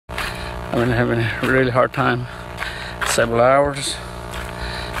I've been having a really hard time. Several hours.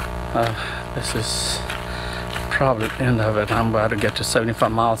 This is probably the end of it. I'm about to get to 75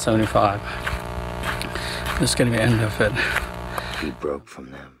 miles, 75. This is going to be the end of it. He broke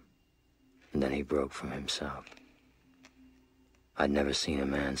from them, and then he broke from himself. I'd never seen a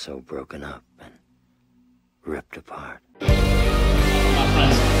man so broken up and ripped apart. My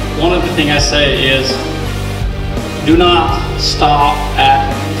friends, one of the things I say is, do not stop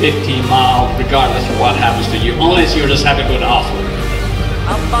at 15 miles regardless of what happens to you, unless you're just happy to go to hospital.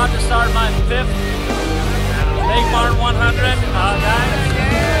 I'm about to start my 5th Lake Martin 100, guys.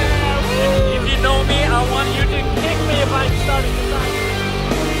 If you know me, I want you to kick me if I start at the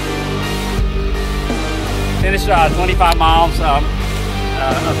Finished 25 miles of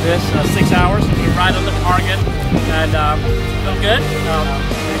this, 6 hours. We're right on the target, and feel good.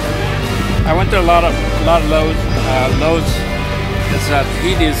 I went through a lot of lows.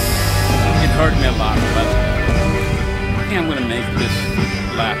 It hurt me a lot, but I think I'm going to make this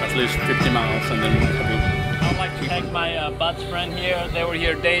lap at least 50 miles, and then I'd like to thank my Bud's friend here. They were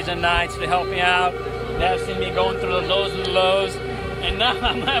here days and nights to help me out. They have seen me going through the lows and the lows, and now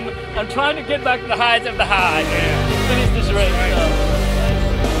I'm trying to get back to the highs of the highs. Yeah. Finish this race. So.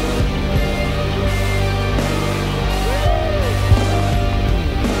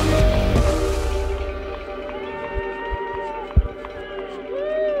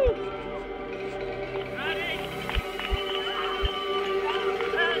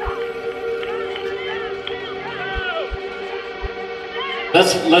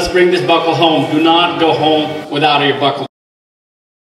 Let's bring this buckle home. Do not go home without your buckle.